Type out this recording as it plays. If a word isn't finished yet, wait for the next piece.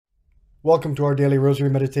Welcome to our Daily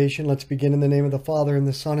Rosary Meditation. Let's begin in the name of the Father, and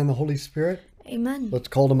the Son, and the Holy Spirit. Amen. Let's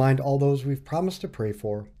call to mind all those we've promised to pray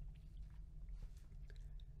for.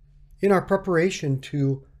 In our preparation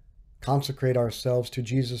to consecrate ourselves to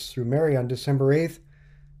Jesus through Mary on December 8th,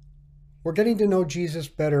 we're getting to know Jesus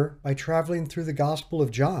better by traveling through the Gospel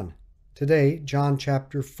of John. Today, John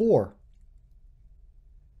chapter 4.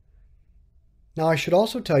 Now, I should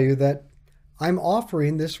also tell you that I'm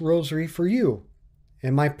offering this rosary for you,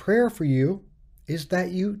 and my prayer for you is that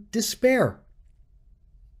you despair.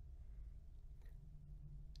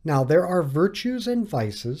 Now, there are virtues and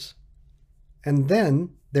vices, and then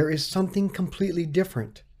there is something completely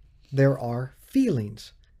different. There are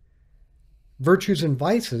feelings. Virtues and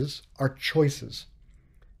vices are choices.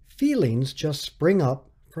 Feelings just spring up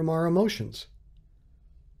from our emotions.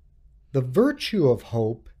 The virtue of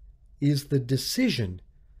hope is the decision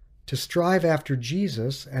to strive after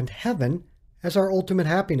Jesus and heaven as our ultimate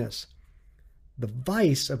happiness. The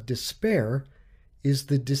vice of despair is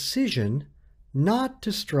the decision not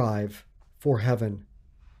to strive for heaven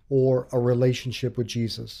or a relationship with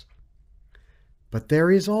Jesus. But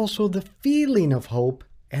there is also the feeling of hope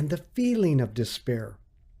and the feeling of despair.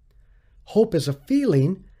 Hope as a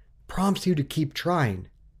feeling prompts you to keep trying.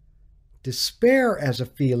 Despair as a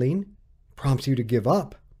feeling prompts you to give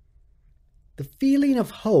up. The feeling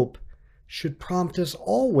of hope should prompt us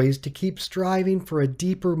always to keep striving for a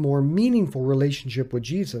deeper, more meaningful relationship with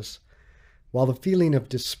Jesus, while the feeling of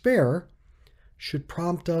despair should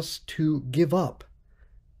prompt us to give up,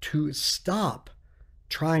 to stop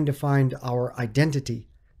trying to find our identity,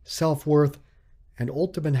 self-worth, and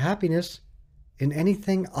ultimate happiness in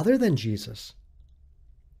anything other than Jesus.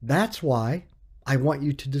 That's why I want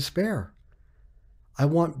you to despair. I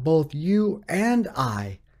want both you and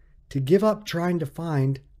I to give up trying to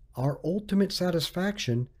find our ultimate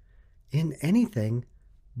satisfaction in anything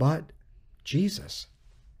but Jesus.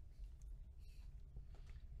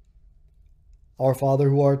 Our Father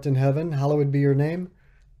who art in heaven, hallowed be your name.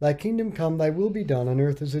 Thy kingdom come, thy will be done on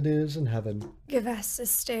earth as it is in heaven. Give us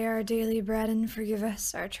this day our daily bread, and forgive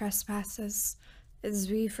us our trespasses, as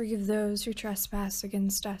we forgive those who trespass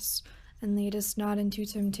against us. And lead us not into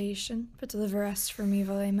temptation, but deliver us from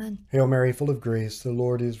evil. Amen. Hail Mary, full of grace, the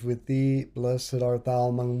Lord is with thee. Blessed art thou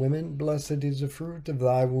among women. Blessed is the fruit of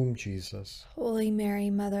thy womb, Jesus. Holy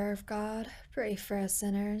Mary, Mother of God, pray for us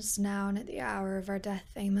sinners, now and at the hour of our death.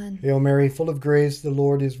 Amen. Hail Mary, full of grace, the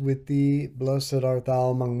Lord is with thee. Blessed art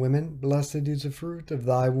thou among women. Blessed is the fruit of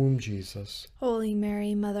thy womb, Jesus. Holy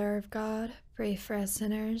Mary, Mother of God, pray for us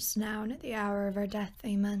sinners, now and at the hour of our death.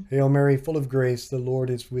 Amen. Hail Mary, full of grace, the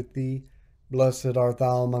Lord is with thee. Blessed art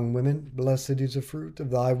thou among women. Blessed is the fruit of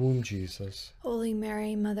thy womb, Jesus. Holy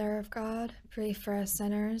Mary, Mother of God, pray for us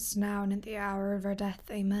sinners, now and at the hour of our death.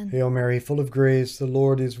 Amen. Hail Mary, full of grace, the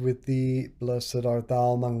Lord is with thee. Blessed art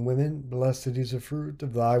thou among women. Blessed is the fruit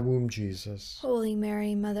of thy womb, Jesus. Holy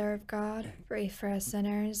Mary, Mother of God, pray for us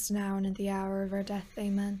sinners, now and at the hour of our death.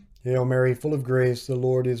 Amen. Hail Mary, full of grace, the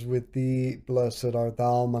Lord is with thee. Blessed art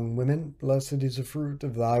thou among women. Blessed is the fruit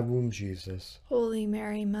of thy womb, Jesus. Holy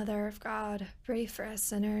Mary, Mother of God, pray for us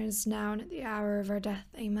sinners, now and at the hour of our death.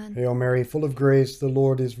 Amen. Hail Mary, full of grace, the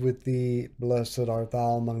Lord is with thee. Blessed art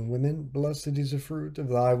thou among women. Blessed is the fruit of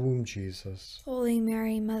thy womb, Jesus. Holy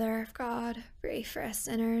Mary, Mother of God, pray for us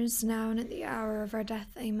sinners, now and at the hour of our death.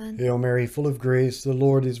 Amen. Hail Mary, full of grace, the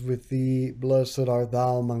Lord is with thee. Blessed art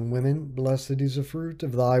thou among women. Blessed is the fruit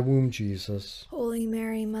of thy womb, Jesus. Holy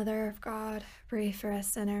Mary, Mother of God, pray for us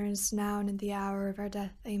sinners, now and at the hour of our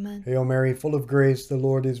death. Amen. Hail Mary, full of grace, the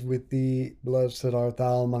Lord is with thee. Blessed art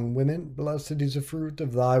thou among women. Blessed is the fruit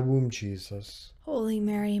of thy womb, Jesus. Holy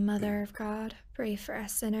Mary, Mother of God, pray for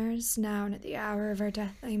us sinners, now and at the hour of our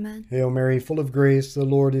death. Amen. Hail Mary, full of grace, the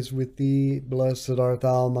Lord is with thee. Blessed art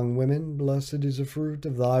thou among women. Blessed is the fruit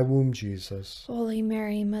of thy womb, Jesus. Holy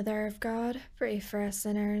Mary, Mother of God, pray for us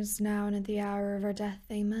sinners, now and at the hour of our death.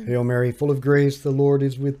 Amen. Hail Mary, full of grace, the Lord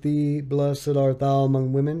is with thee. Blessed art thou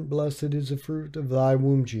among women. Blessed is the fruit of thy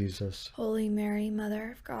womb, Jesus. Holy Mary,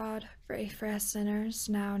 Mother of God, pray for us sinners,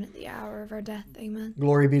 now and at the hour of our death. Amen.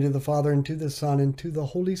 Glory be to the Father, and to the Son, and to the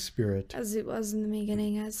Holy Spirit. As it was in the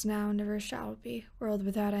beginning, as now, and ever shall be, world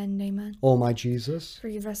without end. Amen. O my Jesus,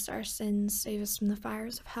 forgive us our sins, save us from the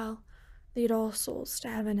fires of hell. Lead all souls to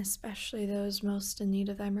heaven, especially those most in need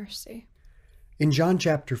of thy mercy. in John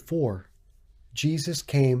chapter 4, Jesus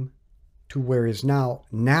came to where is now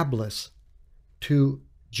Nablus, to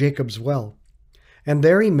Jacob's well, and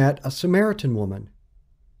there he met a Samaritan woman.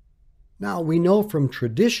 Now we know from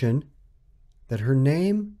tradition that her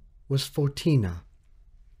name was Photina.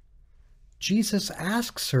 Jesus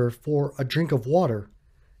asks her for a drink of water,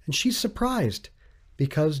 and she's surprised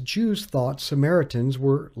because Jews thought Samaritans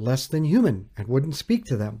were less than human and wouldn't speak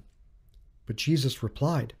to them. But Jesus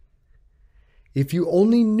replied, "If you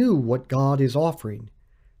only knew what God is offering,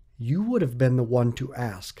 you would have been the one to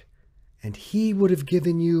ask, and He would have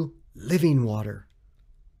given you living water."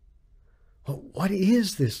 But what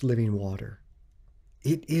is this living water?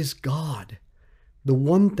 It is God, the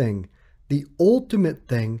one thing, the ultimate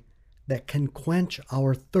thing that can quench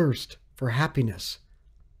our thirst for happiness.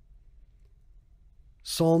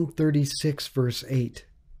 Psalm 36, verse 8.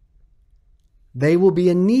 They will be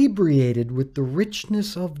inebriated with the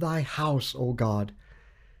richness of thy house, O God,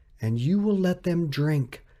 and you will let them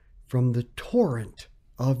drink from the torrent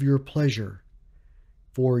of your pleasure,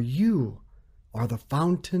 for you are the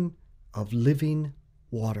fountain of living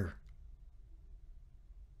water.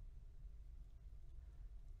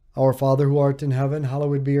 Our Father who art in heaven,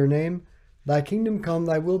 hallowed be your name. Thy kingdom come,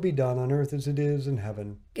 thy will be done on earth as it is in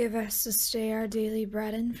heaven. Give us this day our daily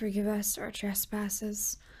bread, and forgive us our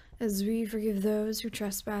trespasses, as we forgive those who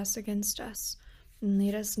trespass against us. And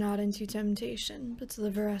lead us not into temptation, but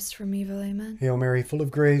deliver us from evil. Amen. Hail Mary, full of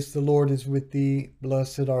grace, the Lord is with thee.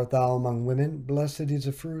 Blessed art thou among women. Blessed is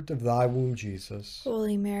the fruit of thy womb, Jesus.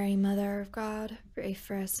 Holy Mary, Mother of God, pray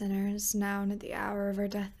for us sinners, now and at the hour of our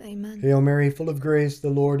death. Amen. Hail Mary, full of grace, the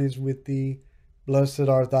Lord is with thee. Blessed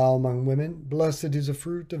art thou among women. Blessed is the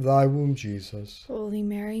fruit of thy womb, Jesus. Holy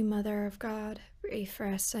Mary, Mother of God, pray for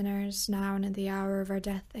us sinners, now and at the hour of our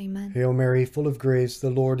death. Amen. Hail Mary, full of grace, the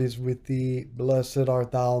Lord is with thee. Blessed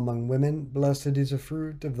art thou among women. Blessed is the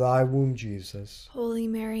fruit of thy womb, Jesus. Holy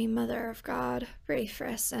Mary, Mother of God, pray for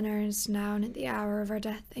us sinners, now and at the hour of our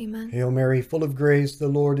death. Amen. Hail Mary, full of grace, the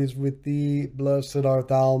Lord is with thee. Blessed art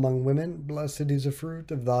thou among women. Blessed is the fruit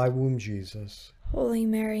of thy womb, Jesus. Holy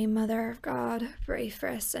Mary, Mother of God, pray for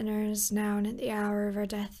us sinners, now and at the hour of our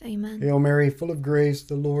death. Amen. Hail Mary, full of grace,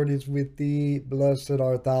 the Lord is with thee. Blessed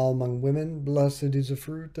art thou among women. Blessed is the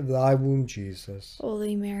fruit of thy womb, Jesus.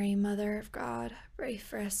 Holy Mary, Mother of God, pray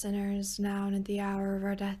for us sinners, now and at the hour of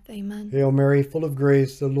our death. Amen. Hail Mary, full of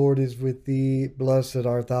grace, the Lord is with thee. Blessed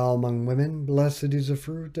art thou among women. Blessed is the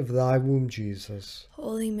fruit of thy womb, Jesus.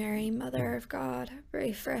 Holy Mary, Mother of God,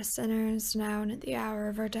 pray for us sinners, now and at the hour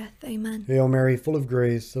of our death. Amen. Hail Mary, full of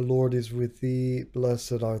grace, the Lord is with thee.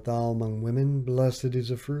 Blessed art thou among women. Blessed is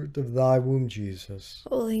the fruit of thy womb, Jesus.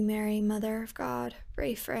 Holy Mary, Mother of God,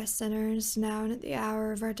 pray for us sinners, now and at the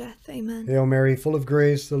hour of our death. Amen. Hail Mary, full of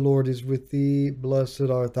grace, the Lord is with thee. Blessed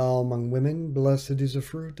art thou among women. Blessed is the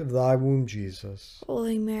fruit of thy womb, Jesus.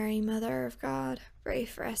 Holy Mary, Mother of God, pray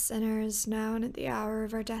for us sinners, now and at the hour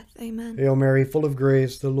of our death. Amen. Hail Mary, full of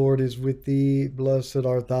grace, the Lord is with thee. Blessed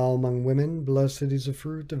art thou among women. Blessed is the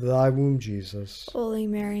fruit of thy womb, Jesus. Holy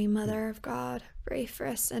Mary, Mother of God, pray for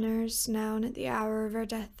us sinners, now and at the hour of our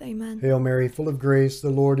death. Amen. Hail Mary, full of grace, the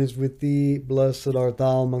Lord is with thee. Blessed art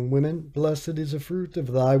thou among women. Blessed is the fruit of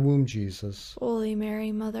thy womb, Jesus. Holy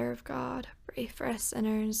Mary, Mother of God, pray for us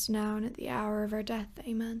sinners, now and at the hour of our death.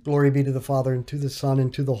 Amen. Glory be to the Father, and to the Son,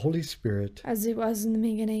 and to the Holy Spirit. As it was in the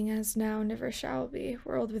beginning, as now, and ever shall be,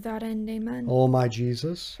 world without end. Amen. O my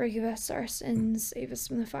Jesus, Forgive us our sins, save us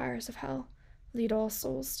from the fires of hell. Lead all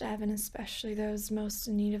souls to heaven, especially those most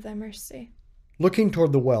in need of thy mercy. looking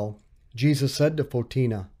toward the well, Jesus said to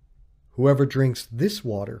Photina, "Whoever drinks this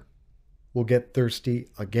water will get thirsty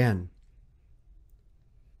again."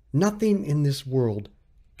 Nothing in this world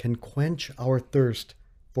can quench our thirst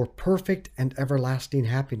for perfect and everlasting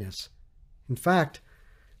happiness. In fact,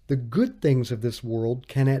 the good things of this world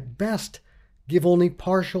can at best give only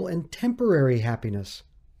partial and temporary happiness.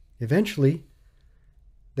 Eventually,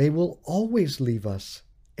 they will always leave us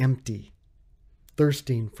empty,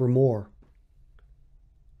 thirsting for more.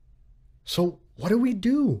 So what do we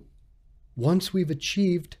do once we've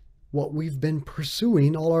achieved what we've been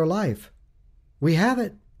pursuing all our life? We have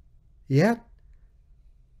it, yet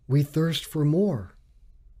we thirst for more.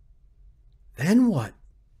 Then what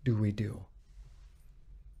do we do?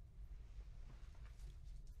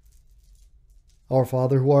 Our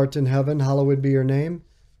Father who art in heaven, hallowed be your name.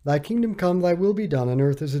 Thy kingdom come, thy will be done on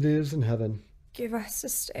earth as it is in heaven. Give us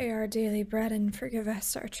this day our daily bread, and forgive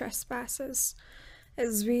us our trespasses,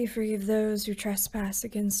 as we forgive those who trespass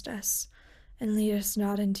against us. And lead us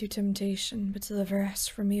not into temptation, but deliver us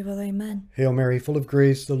from evil. Amen. Hail Mary, full of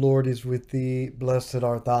grace, the Lord is with thee. Blessed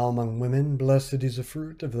art thou among women. Blessed is the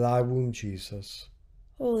fruit of thy womb, Jesus.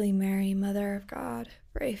 Holy Mary, Mother of God,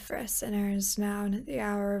 pray for us sinners, now and at the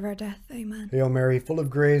hour of our death. Amen. Hail Mary, full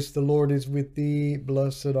of grace, the Lord is with thee.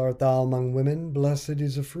 Blessed art thou among women. Blessed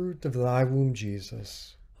is the fruit of thy womb,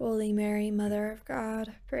 Jesus. Holy Mary, Mother of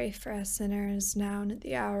God, pray for us sinners, now and at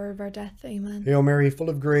the hour of our death. Amen. Hail Mary, full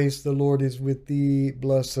of grace, the Lord is with thee.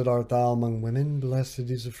 Blessed art thou among women, blessed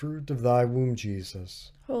is the fruit of thy womb,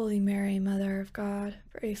 Jesus. Holy Mary, Mother of God,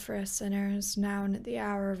 pray for us sinners, now and at the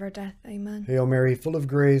hour of our death. Amen. Hail Mary, full of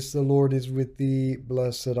grace, the Lord is with thee.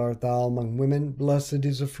 Blessed art thou among women, blessed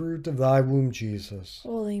is the fruit of thy womb, Jesus.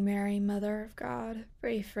 Holy Mary, Mother of God,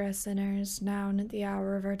 pray for us sinners, now and at the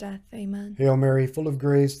hour of our death. Amen. Hail Mary, full of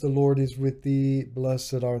grace, the Lord is with thee.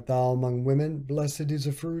 Blessed art thou among women, blessed is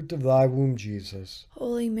the fruit of thy womb, Jesus.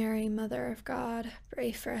 Holy Mary, Mother of God,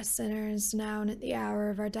 pray for us sinners, now and at the hour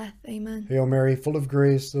of our death. Amen. Hail Mary, full of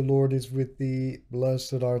grace, the Lord is with thee.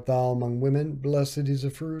 Blessed art thou among women, blessed is the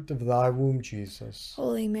fruit of thy womb, Jesus.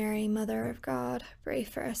 Holy Mary, Mother of God, pray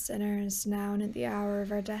for us sinners, now and at the hour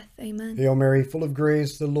of our death. Amen. Hail Mary, full of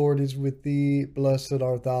grace, the Lord is with thee. Blessed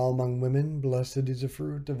art thou among women, blessed is the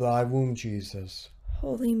fruit of thy womb, Jesus.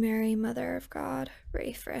 Holy Mary, Mother of God,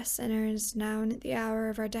 pray for us sinners, now and at the hour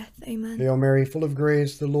of our death. Amen. Hail Mary, full of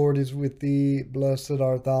grace, the Lord is with thee. Blessed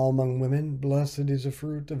art thou among women, blessed is the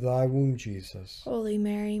fruit of thy womb, Jesus. Holy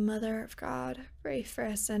Mary, Mother of God, pray for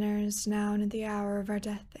us sinners, now and at the hour of our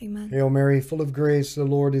death. Amen. Hail Mary, full of grace, the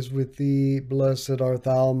Lord is with thee. Blessed art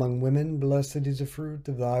thou among women, blessed is the fruit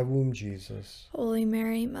of thy womb, Jesus. Holy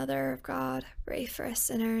Mary, Mother of God, pray for us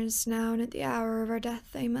sinners, now and at the hour of our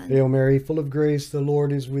death. Amen. Hail Mary, full of grace, the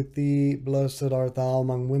Lord is with thee. Blessed art thou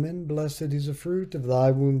among women, blessed is the fruit of thy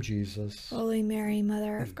womb, Jesus. Holy Mary,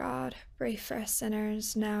 Mother of God, pray for us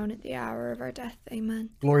sinners, now and at the hour of our death. Amen.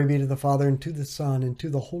 Glory be to the Father, and to the Son, and to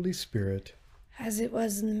the Holy Spirit. As it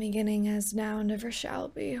was in the beginning, as now, and ever shall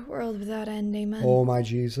be, world without end. Amen. O my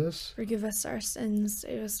Jesus, forgive us our sins,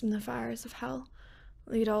 save us from the fires of hell.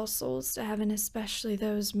 Lead all souls to heaven, especially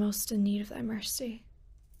those most in need of thy mercy.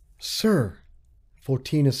 Sir,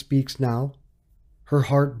 Photina speaks now, her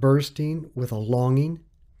heart bursting with a longing.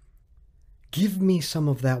 Give me some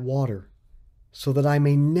of that water, so that I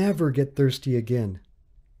may never get thirsty again.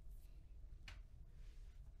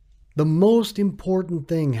 The most important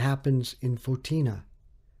thing happens in Photina.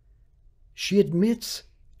 She admits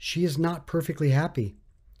she is not perfectly happy,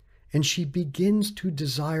 and she begins to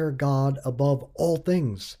desire God above all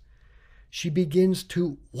things. She begins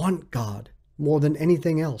to want God more than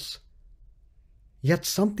anything else. Yet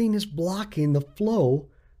something is blocking the flow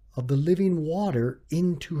of the living water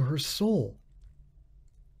into her soul.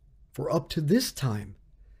 For up to this time,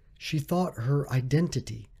 she thought her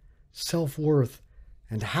identity, self-worth,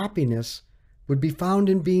 and happiness would be found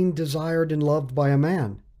in being desired and loved by a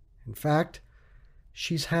man. In fact,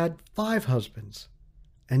 she's had 5 husbands,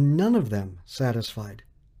 and none of them satisfied.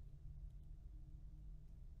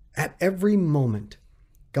 At every moment,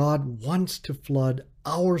 God wants to flood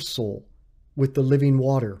our soul with the living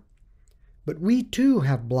water. But we too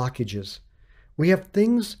have blockages. We have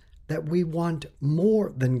things that we want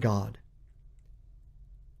more than God.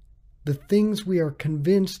 The things we are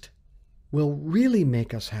convinced will really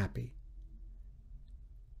make us happy.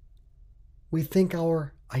 We think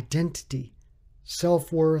our identity,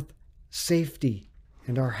 self-worth, safety,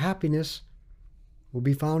 and our happiness will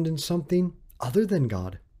be found in something other than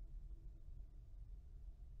God.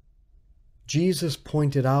 Jesus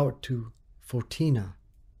pointed out to Photina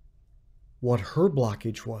what her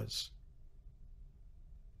blockage was.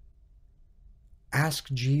 Ask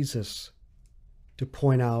Jesus to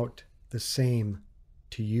point out the same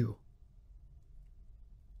to you.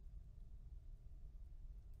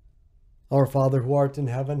 Our Father who art in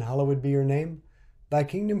heaven, hallowed be your name. Thy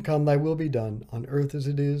kingdom come, thy will be done, on earth as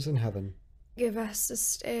it is in heaven. Give us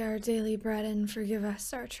this day our daily bread, and forgive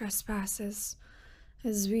us our trespasses,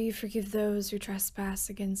 as we forgive those who trespass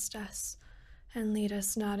against us. And lead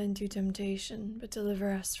us not into temptation, but deliver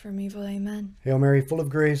us from evil. Amen. Hail Mary, full of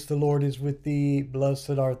grace, the Lord is with thee.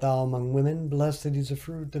 Blessed art thou among women, blessed is the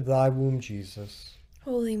fruit of thy womb, Jesus.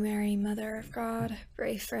 Holy Mary, Mother of God,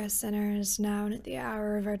 pray for us sinners, now and at the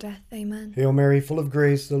hour of our death. Amen. Hail Mary, full of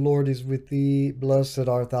grace, the Lord is with thee. Blessed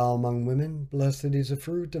art thou among women, blessed is the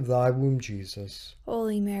fruit of thy womb, Jesus.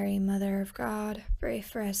 Holy Mary, Mother of God, pray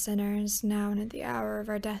for us sinners, now and at the hour of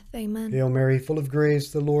our death. Amen. Hail Mary, full of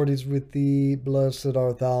grace, the Lord is with thee. Blessed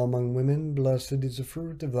art thou among women, blessed is the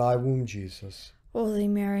fruit of thy womb, Jesus. Holy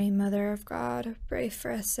Mary, Mother of God, pray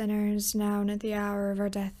for us sinners, now and at the hour of our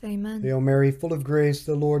death. Amen. Hail Mary, full of grace,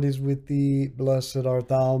 the Lord is with thee. Blessed art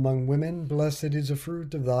thou among women, blessed is the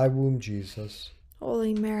fruit of thy womb, Jesus.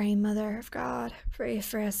 Holy Mary, Mother of God, pray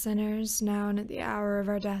for us sinners, now and at the hour of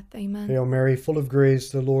our death. Amen. Hail Mary, full of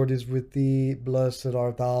grace, the Lord is with thee. Blessed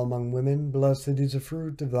art thou among women, blessed is the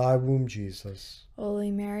fruit of thy womb, Jesus.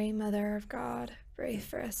 Holy Mary, Mother of God, pray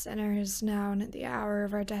for us sinners, now and at the hour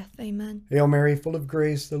of our death. Amen. Hail Mary, full of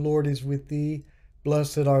grace, the Lord is with thee.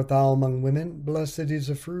 Blessed art thou among women, blessed is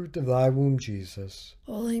the fruit of thy womb, Jesus.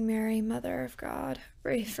 Holy Mary, Mother of God,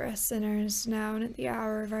 pray for us sinners, now and at the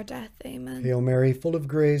hour of our death. Amen. Hail Mary, full of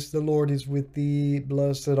grace, the Lord is with thee.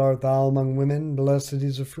 Blessed art thou among women, blessed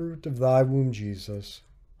is the fruit of thy womb, Jesus.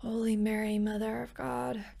 Holy Mary, Mother of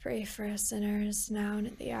God, pray for us sinners, now and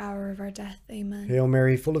at the hour of our death. Amen. Hail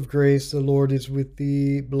Mary, full of grace, the Lord is with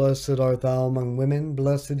thee. Blessed art thou among women,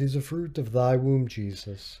 blessed is the fruit of thy womb,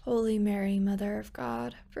 Jesus. Holy Mary, Mother of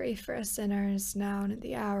God, pray for us sinners, now and at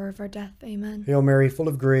the hour of our death. Amen. Hail Mary, full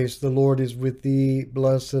of grace, the Lord is with thee.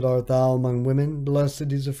 Blessed art thou among women,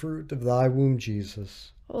 blessed is the fruit of thy womb,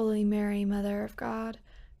 Jesus. Holy Mary, Mother of God,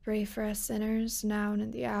 pray for us sinners, now and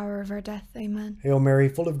at the hour of our death. Amen. Hail Mary,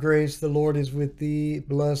 full of grace, the Lord is with thee.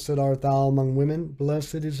 Blessed art thou among women,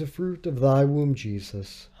 blessed is the fruit of thy womb,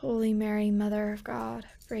 Jesus. Holy Mary, Mother of God,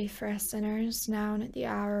 pray for us sinners, now and at the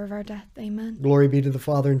hour of our death. Amen. Glory be to the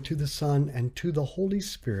Father, and to the Son, and to the Holy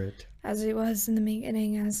Spirit. As it was in the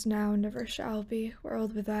beginning, as now, and ever shall be,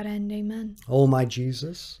 world without end. Amen. O my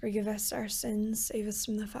Jesus, forgive us our sins, save us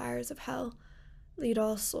from the fires of hell. Lead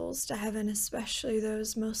all souls to heaven, especially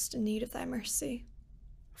those most in need of thy mercy.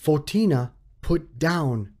 Fotina put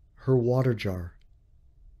down her water jar.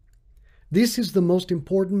 This is the most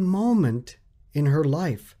important moment in her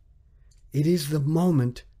life. It is the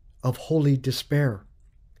moment of holy despair.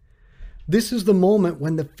 This is the moment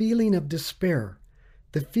when the feeling of despair,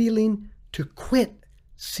 the feeling to quit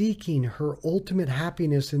seeking her ultimate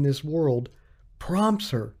happiness in this world,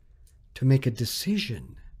 prompts her to make a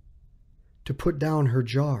decision, to put down her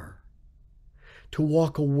jar, to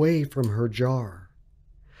walk away from her jar,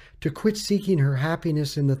 to quit seeking her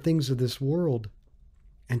happiness in the things of this world,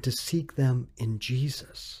 and to seek them in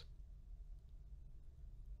Jesus.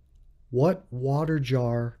 What water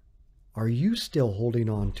jar are you still holding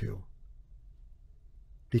on to?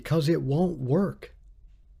 Because it won't work.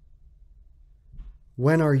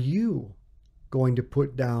 When are you going to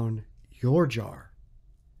put down your jar?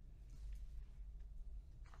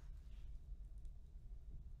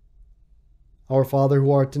 Our Father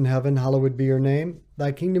who art in heaven, hallowed be your name.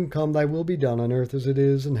 Thy kingdom come, thy will be done on earth as it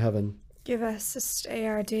is in heaven. Give us this day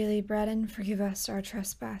our daily bread, and forgive us our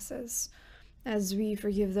trespasses, as we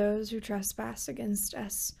forgive those who trespass against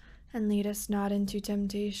us. And lead us not into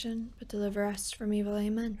temptation, but deliver us from evil.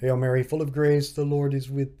 Amen. Hail Mary, full of grace, the Lord is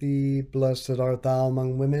with thee. Blessed art thou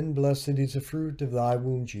among women, blessed is the fruit of thy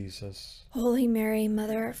womb, Jesus. Holy Mary,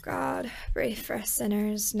 Mother of God, pray for us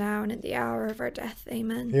sinners, now and at the hour of our death.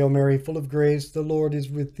 Amen. Hail Mary, full of grace, the Lord is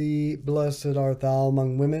with thee. Blessed art thou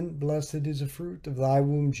among women, blessed is the fruit of thy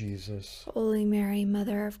womb, Jesus. Holy Mary,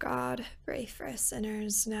 Mother of God, pray for us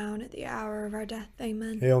sinners, now and at the hour of our death.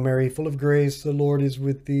 Amen. Hail Mary, full of grace, the Lord is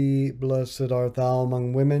with thee. Blessed art thou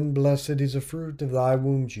among women, blessed is the fruit of thy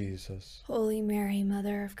womb, Jesus. Holy Mary,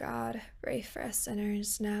 Mother of God, pray for us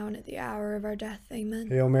sinners, now and at the hour of our death. Amen.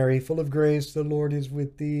 Hail Mary, full of grace, the Lord is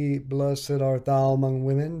with thee. Blessed art thou among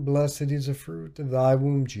women, blessed is the fruit of thy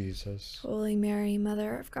womb, Jesus. Holy Mary,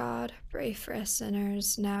 Mother of God, pray for us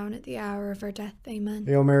sinners, now and at the hour of our death. Amen.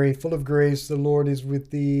 Hail Mary, full of grace, the Lord is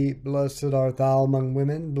with thee. Blessed art thou among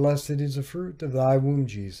women, blessed is the fruit of thy womb,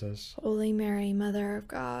 Jesus. Holy Mary, Mother of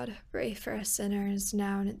God, pray for us sinners,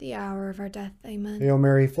 now and at the hour of our death. Amen. Hail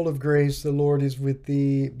Mary, full of grace, the Lord is with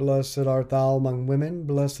thee. Blessed art thou among women,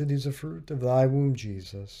 blessed is the fruit of thy womb,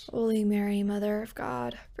 Jesus. Holy Mary, Mother of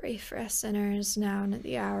God, pray for us sinners, now and at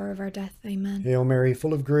the hour of our death. Amen. Hail Mary,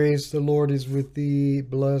 full of grace, the Lord is with thee.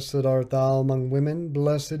 Blessed art thou among women,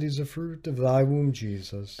 blessed is the fruit of thy womb,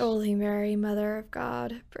 Jesus. Holy Mary, Mother of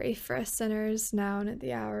God, pray for us sinners, now and at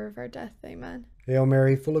the hour of our death. Amen. Hail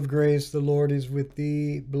Mary, full of grace, the Lord is with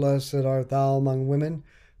thee. Blessed art thou among women,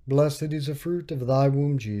 blessed is the fruit of thy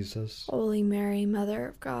womb, Jesus. Holy Mary, Mother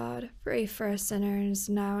of God, pray for us sinners,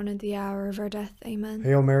 now and at the hour of our death. Amen.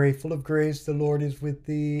 Hail Mary, full of grace, the Lord is with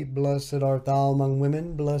thee. Blessed art thou among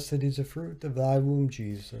women, blessed is the fruit of thy womb,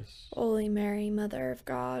 Jesus. Holy Mary, Mother of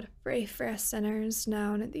God, pray for us sinners,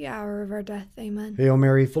 now and at the hour of our death. Amen. Hail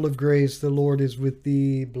Mary, full of grace, the Lord is with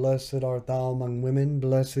thee. Blessed art thou among women,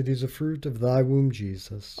 blessed is the fruit of thy womb,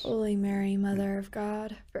 Jesus. Holy Mary, Mother of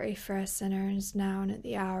God, pray for us sinners, now and at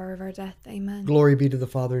the hour of our death. Amen. Glory be to the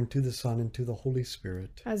Father, and to the Son, and to the Holy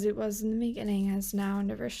Spirit. As it was in the beginning, as now, and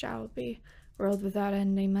ever shall be, world without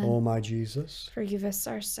end. Amen. O my Jesus, forgive us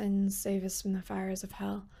our sins, save us from the fires of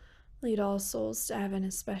hell. Lead all souls to heaven,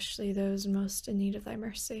 especially those most in need of thy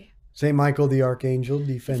mercy. Saint Michael the Archangel,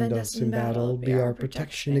 defend us in battle. Be our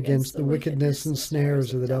protection against the wickedness and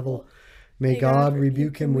snares of the devil. May God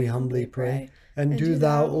rebuke him, we humbly pray. And do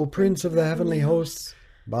thou, O Prince of the heavenly hosts,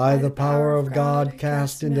 by the power of God,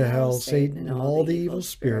 cast into hell Satan and all the evil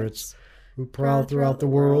spirits who prowl throughout the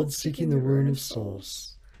world, seeking the ruin of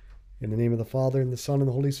souls. In the name of the Father, and the Son, and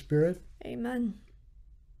the Holy Spirit. Amen.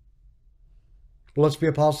 Well, let's be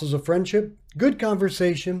apostles of friendship, good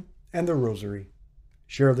conversation, and the Rosary.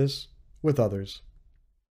 Share this with others.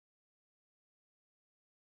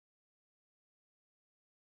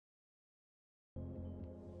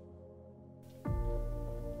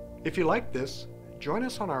 If you like this, join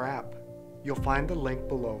us on our app. You'll find the link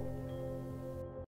below.